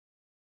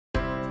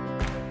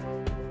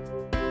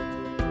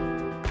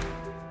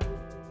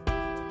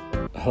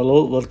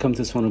Hello, welcome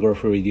to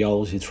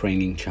sonography-radiology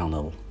training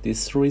channel. This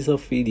series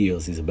of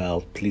videos is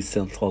about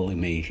placental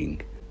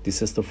imaging.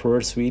 This is the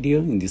first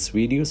video in this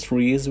video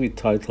series with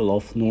title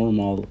of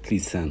Normal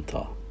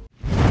Placenta.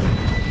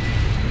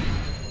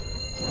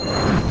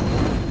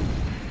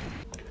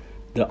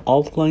 The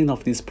outline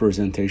of this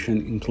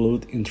presentation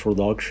include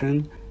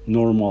introduction,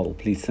 normal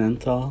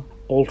placenta,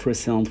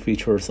 ultrasound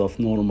features of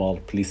normal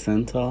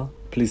placenta,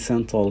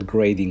 placental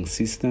grading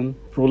system,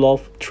 rule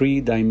of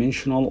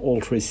three-dimensional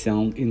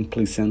ultrasound in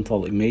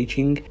placental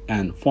imaging,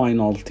 and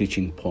final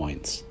teaching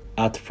points.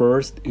 At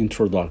first,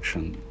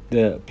 introduction.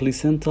 The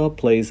placenta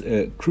plays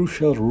a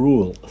crucial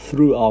role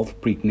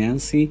throughout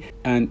pregnancy,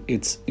 and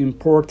its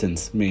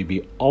importance may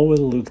be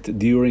overlooked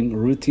during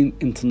routine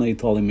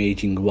antenatal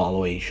imaging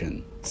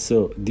evaluation.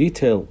 So,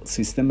 detailed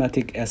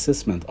systematic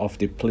assessment of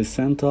the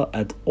placenta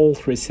at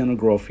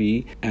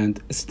ultrasonography and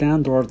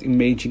standard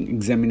imaging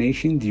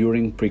examination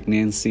during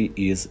pregnancy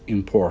is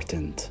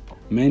important.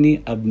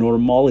 Many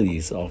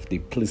abnormalities of the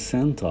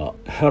placenta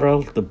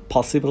herald the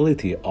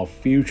possibility of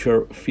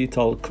future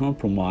fetal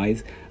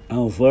compromise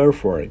and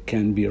therefore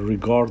can be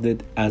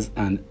regarded as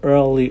an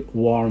early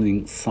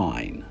warning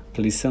sign.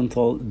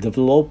 Placental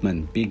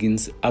development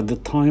begins at the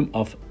time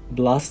of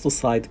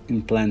blastocyte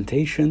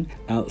implantation,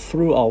 and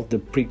throughout the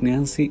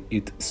pregnancy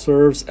it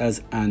serves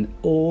as an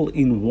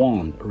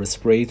all-in-one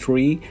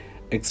respiratory,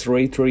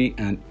 excretory,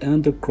 and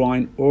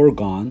endocrine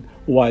organ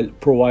while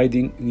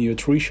providing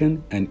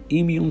nutrition and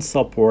immune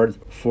support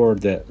for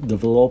the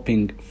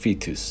developing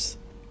fetus.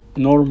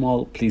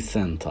 Normal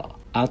placenta.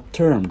 At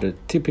term, the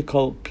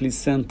typical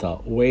placenta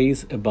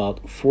weighs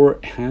about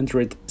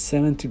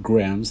 470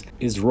 grams,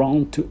 is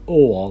round to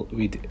oval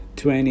with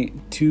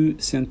 22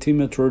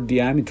 cm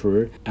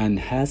diameter, and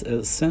has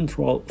a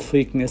central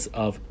thickness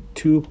of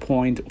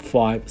 2.5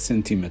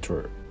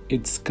 cm.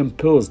 It's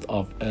composed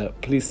of a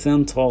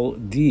placental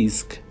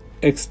disc,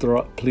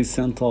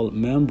 extraplacental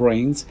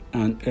membranes,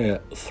 and a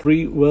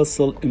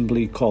three-vessel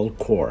umbilical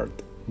cord.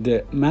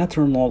 The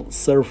maternal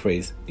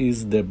surface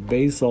is the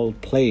basal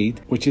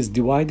plate, which is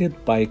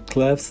divided by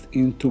clefts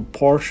into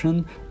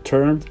portions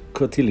termed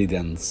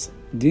cotyledons.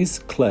 These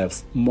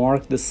clefts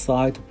mark the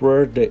site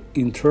where the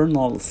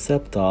internal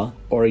septa,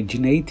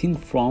 originating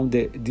from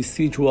the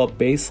decidua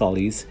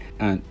basalis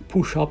and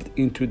push up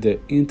into the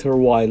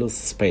intervillous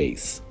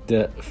space.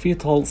 The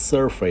fetal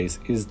surface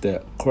is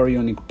the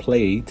chorionic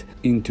plate,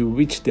 into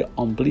which the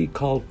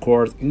umbilical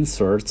cord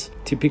inserts,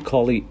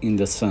 typically in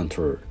the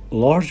center.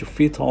 Large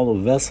fetal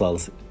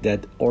vessels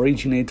that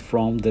originate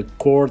from the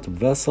cord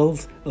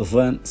vessels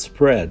then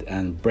spread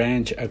and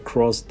branch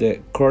across the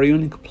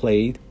chorionic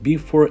plate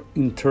before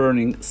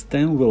entering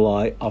stem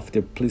villi of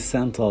the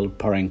placental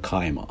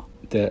parenchyma.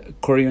 The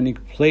chorionic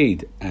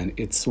plate and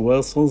its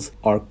vessels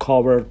are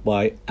covered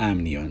by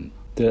amnion.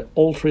 The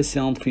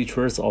ultrasound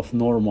features of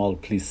normal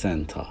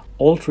placenta.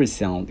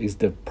 Ultrasound is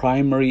the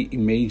primary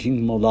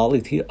imaging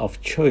modality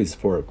of choice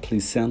for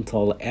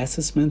placental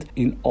assessment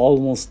in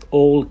almost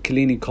all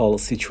clinical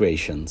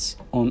situations.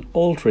 On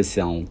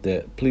ultrasound,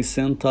 the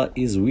placenta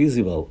is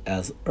visible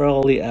as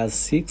early as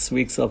 6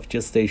 weeks of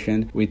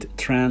gestation with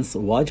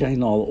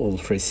transvaginal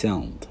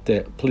ultrasound.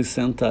 The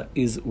placenta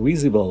is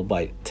visible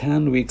by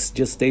 10 weeks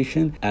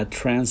gestation at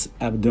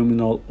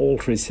transabdominal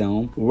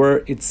ultrasound,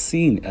 where it's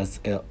seen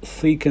as a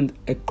thickened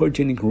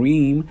echogenic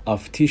rim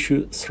of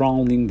tissue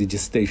surrounding the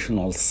gestational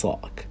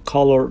sac.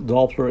 Color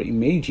Doppler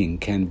imaging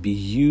can be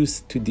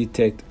used to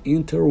detect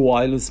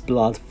intervillous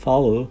blood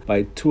followed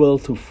by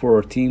 12 to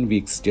 14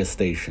 weeks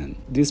gestation.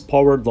 This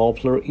power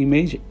Doppler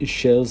image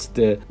shows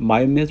the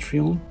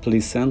myometrium,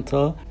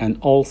 placenta, and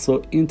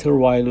also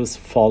intervillous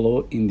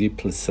follow in the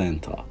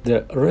placenta.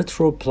 The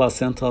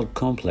retroplacental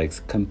complex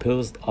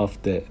composed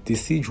of the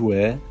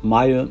decidua,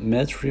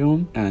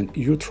 myometrium, and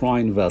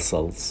uterine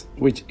vessels,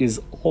 which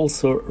is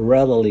also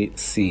readily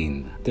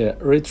seen. The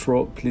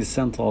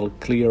retroplacental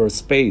clear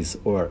space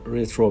or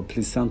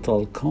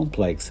retroplacental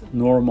complex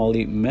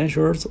normally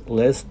measures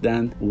less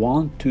than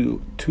 1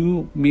 to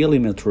 2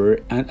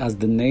 mm and, as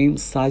the name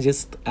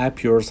suggests,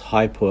 appears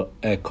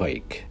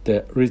hypoechoic.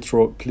 The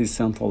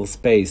retroplacental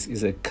space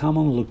is a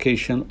common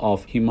location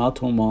of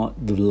hematoma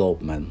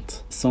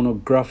development.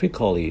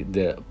 Sonographically,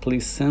 the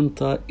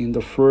placenta in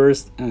the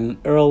first and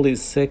early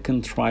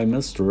second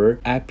trimester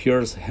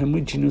appears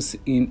homogeneous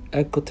in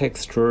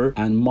echotexture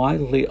and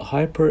mildly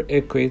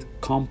hyperechoic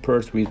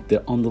compared with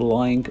the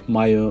underlying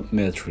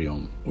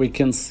myometrium. We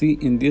can see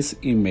in this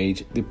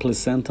image the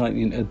placenta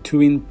in a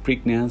twin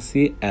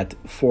pregnancy at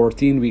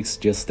 14 weeks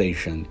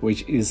gestation,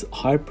 which is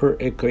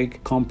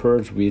hyperechoic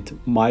compared with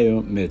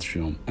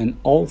myometrium. And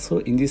also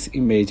in this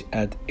image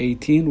at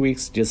 18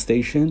 weeks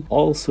gestation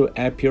also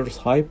appears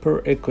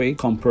hyperechoic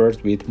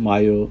compared with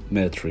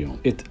myometrium.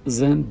 It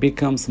then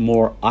becomes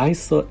more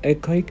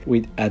isoechoic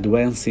with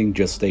advancing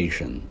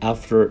gestation.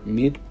 After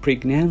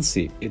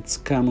mid-pregnancy, it's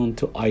common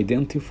to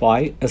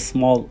identify a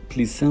small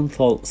placental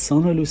placental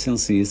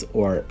sonolucencies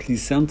or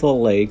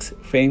placental legs,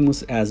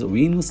 famous as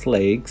venous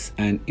legs,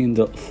 and in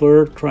the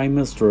third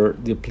trimester,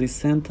 the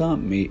placenta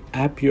may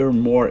appear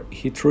more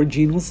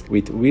heterogeneous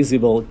with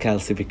visible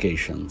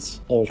calcifications.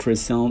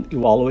 Ultrasound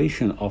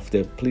evaluation of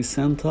the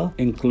placenta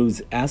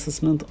includes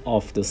assessment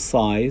of the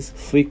size,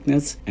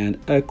 thickness, and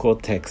echo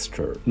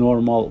texture.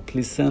 Normal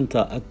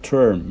placenta at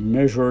term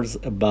measures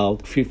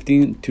about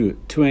 15 to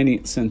 20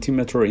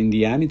 cm in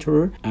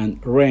diameter and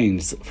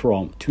ranges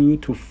from 2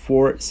 to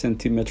 4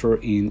 cm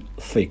in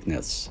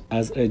thickness.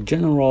 As a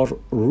general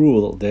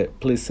rule, the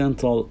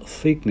placental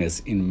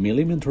thickness in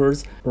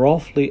millimeters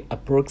roughly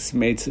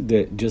approximates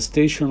the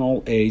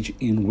gestational age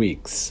in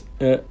weeks.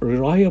 A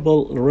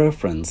reliable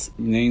reference,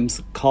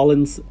 names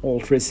Collins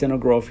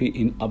Ultrasonography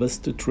in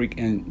Obstetric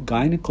and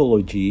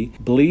Gynecology,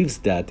 believes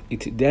that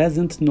it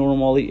doesn't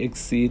normally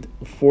exceed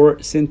 4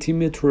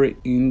 cm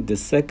in the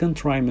second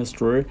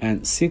trimester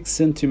and 6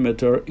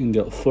 cm in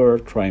the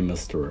third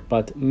trimester,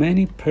 but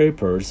many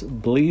papers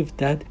believe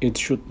that it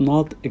should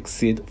not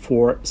exceed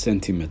 4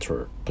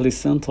 cm.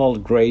 Placental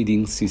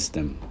Grading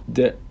System.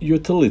 The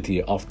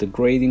utility of the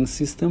grading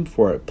system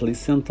for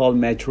placental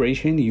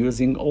maturation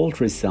using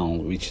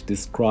ultrasound, which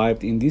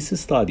described in this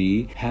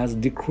study, has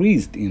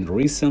decreased in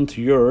recent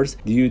years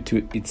due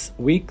to its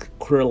weak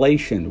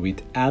correlation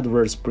with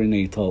adverse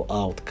prenatal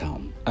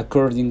outcome.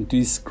 According to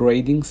this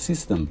grading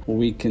system,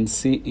 we can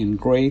see in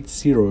grade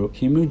 0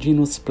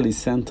 homogeneous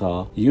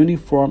placenta,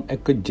 uniform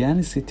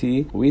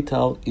echogenicity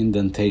without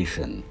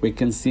indentation. We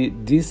can see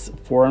these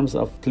forms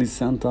of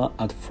placenta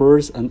at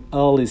first and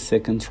early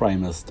second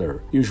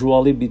trimester,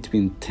 usually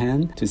between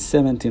 10 to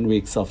 17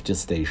 weeks of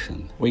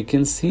gestation. We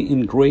can see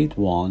in grade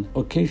 1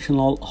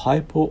 occasional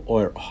hypo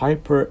or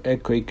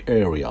hyperechoic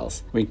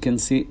areas. We can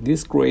see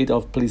this grade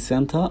of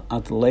placenta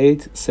at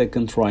late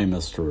second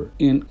trimester.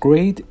 In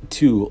grade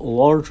 2,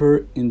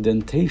 larger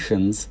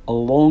indentations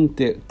along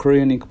the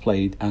chorionic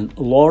plate and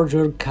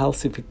larger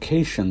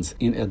calcifications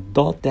in a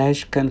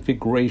dot-dash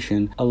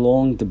configuration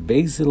along the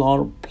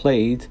basilar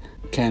plate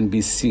can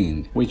be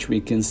seen, which we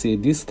can see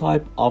this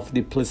type of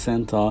the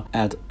placenta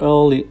at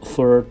early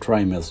third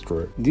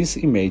trimester. This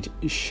image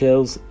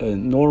shows a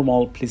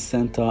normal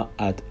placenta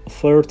at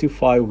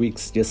 35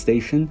 weeks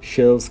gestation,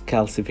 shows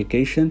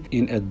calcification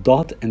in a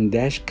dot and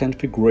dash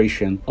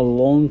configuration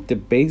along the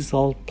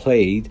basal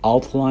plate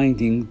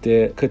outlining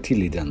the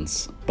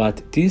cotyledons.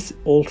 But this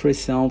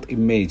ultrasound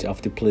image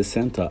of the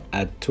placenta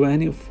at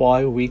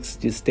 25 weeks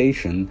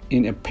gestation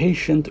in a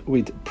patient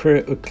with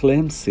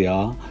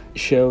preeclampsia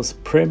shows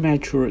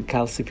premature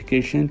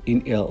calcification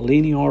in a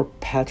linear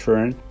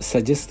pattern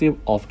suggestive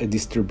of a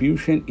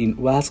distribution in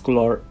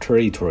vascular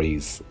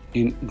territories.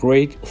 In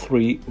grade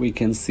 3, we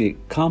can see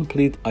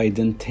complete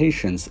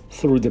indentations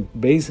through the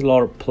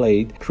basilar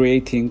plate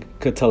creating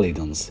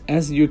cotyledons.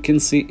 As you can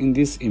see in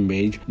this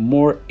image,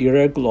 more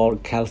irregular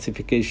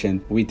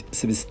calcification with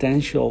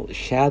substantial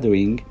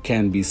shadowing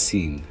can be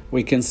seen.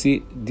 We can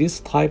see this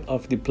type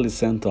of the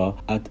placenta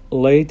at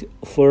late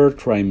third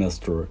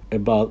trimester,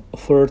 about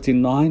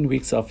 39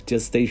 weeks of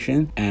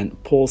gestation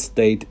and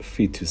post-date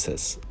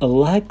fetuses. A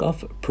lack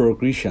of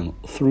progression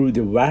through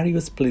the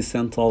various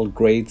placental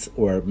grades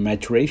or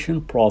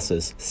maturation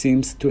process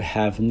seems to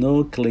have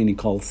no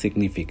clinical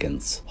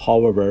significance.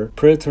 However,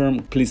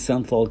 preterm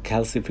placental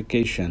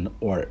calcification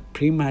or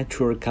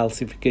premature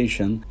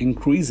calcification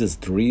increases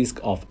the risk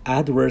of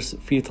adverse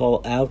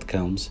fetal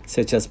outcomes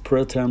such as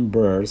preterm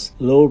birth,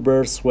 low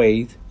birth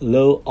weight,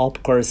 low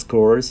APGAR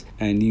scores,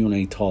 and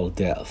neonatal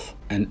death,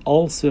 and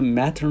also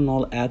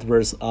maternal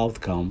adverse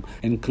outcome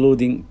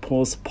including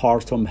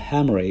postpartum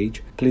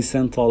hemorrhage,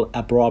 placental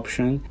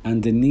abruption,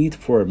 and the need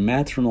for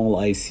maternal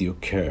ICU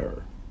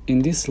care.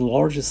 In this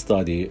large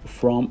study,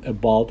 from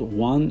about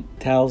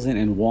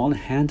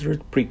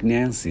 1,100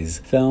 pregnancies,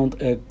 found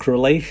a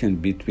correlation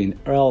between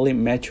early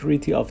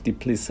maturity of the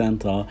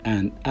placenta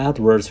and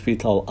adverse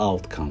fetal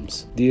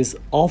outcomes. These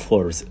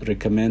authors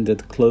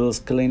recommended close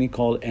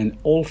clinical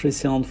and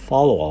ultrasound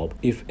follow-up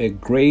if a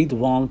grade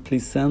 1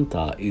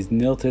 placenta is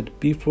noted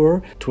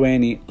before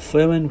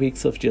 27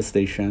 weeks of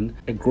gestation,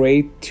 a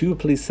grade 2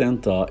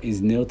 placenta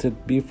is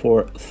noted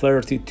before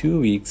 32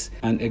 weeks,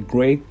 and a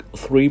grade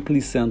 3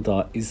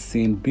 placenta is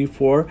seen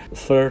before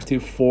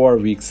 34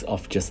 weeks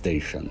of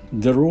gestation.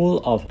 The role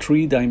of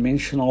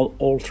three-dimensional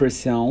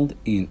ultrasound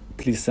in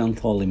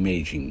placental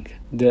imaging.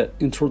 The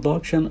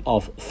introduction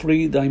of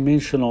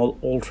three-dimensional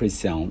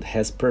ultrasound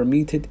has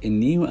permitted a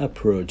new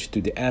approach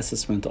to the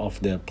assessment of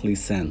the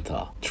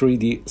placenta.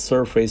 3D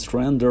surface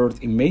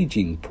rendered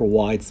imaging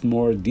provides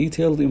more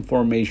detailed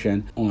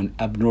information on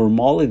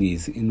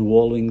abnormalities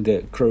involving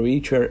the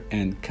curvature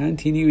and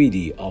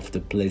continuity of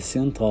the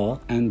placenta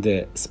and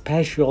the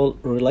spatial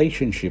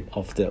relationship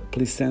of the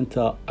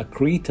placenta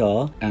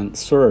accreta, and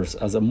serves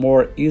as a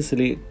more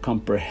easily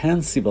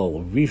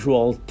comprehensible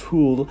visual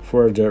tool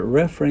for the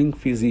referring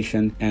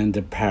physician and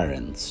the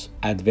parents.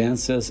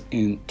 Advances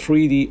in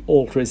 3D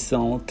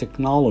ultrasound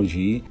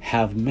technology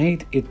have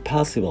made it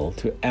possible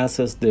to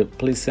assess the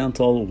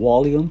placental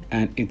volume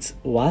and its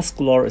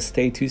vascular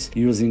status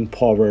using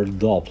power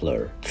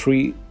Doppler.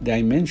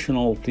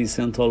 Three-dimensional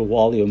placental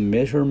volume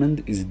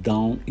measurement is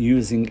done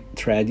using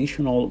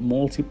traditional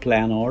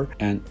multiplanar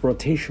and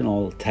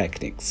rotational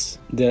techniques.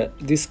 The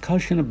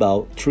discussion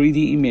about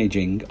 3D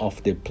imaging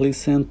of the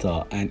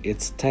placenta and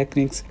its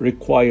techniques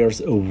requires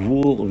a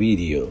full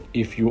video.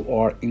 If you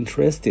are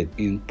interested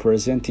in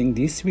presenting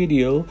this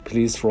video,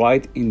 please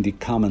write in the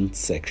comment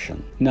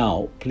section.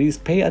 Now, please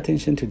pay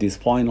attention to these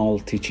final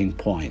teaching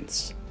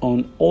points.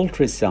 On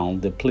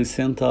ultrasound, the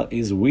placenta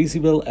is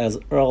visible as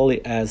early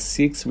as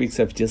 6 weeks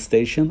of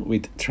gestation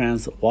with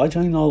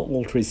transvaginal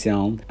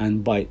ultrasound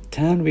and by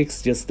 10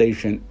 weeks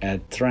gestation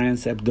at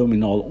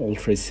transabdominal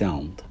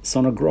ultrasound.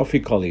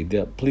 Sonographically,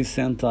 the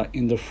placenta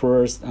in the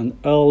first and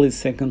early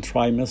second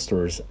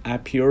trimesters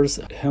appears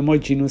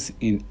homogeneous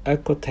in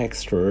echo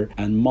texture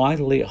and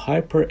mildly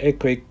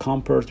hyperechoic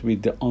compared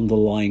with the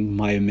underlying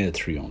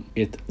myometrium.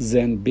 It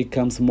then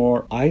becomes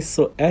more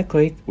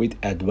isoechoic with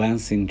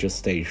advancing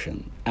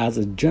gestation. As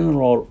a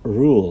general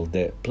rule,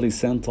 the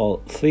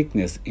placental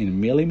thickness in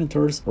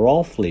millimeters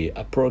roughly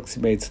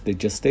approximates the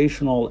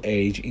gestational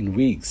age in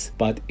weeks,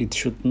 but it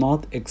should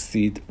not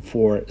exceed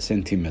 4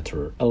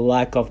 cm. A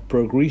lack of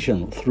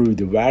progression through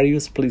the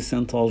various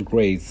placental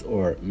grades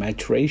or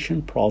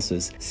maturation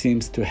process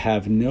seems to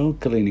have no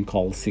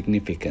clinical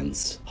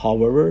significance.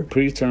 However,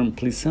 preterm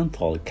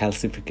placental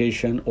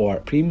calcification or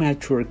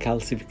premature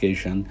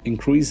calcification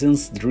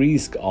increases the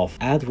risk of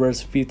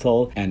adverse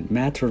fetal and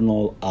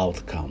maternal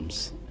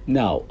outcomes.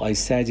 Now, I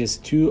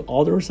suggest 2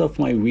 others of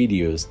my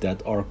videos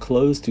that are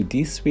close to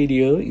this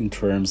video in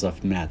terms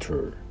of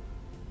matter.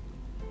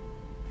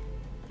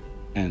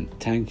 And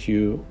thank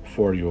you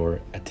for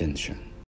your attention.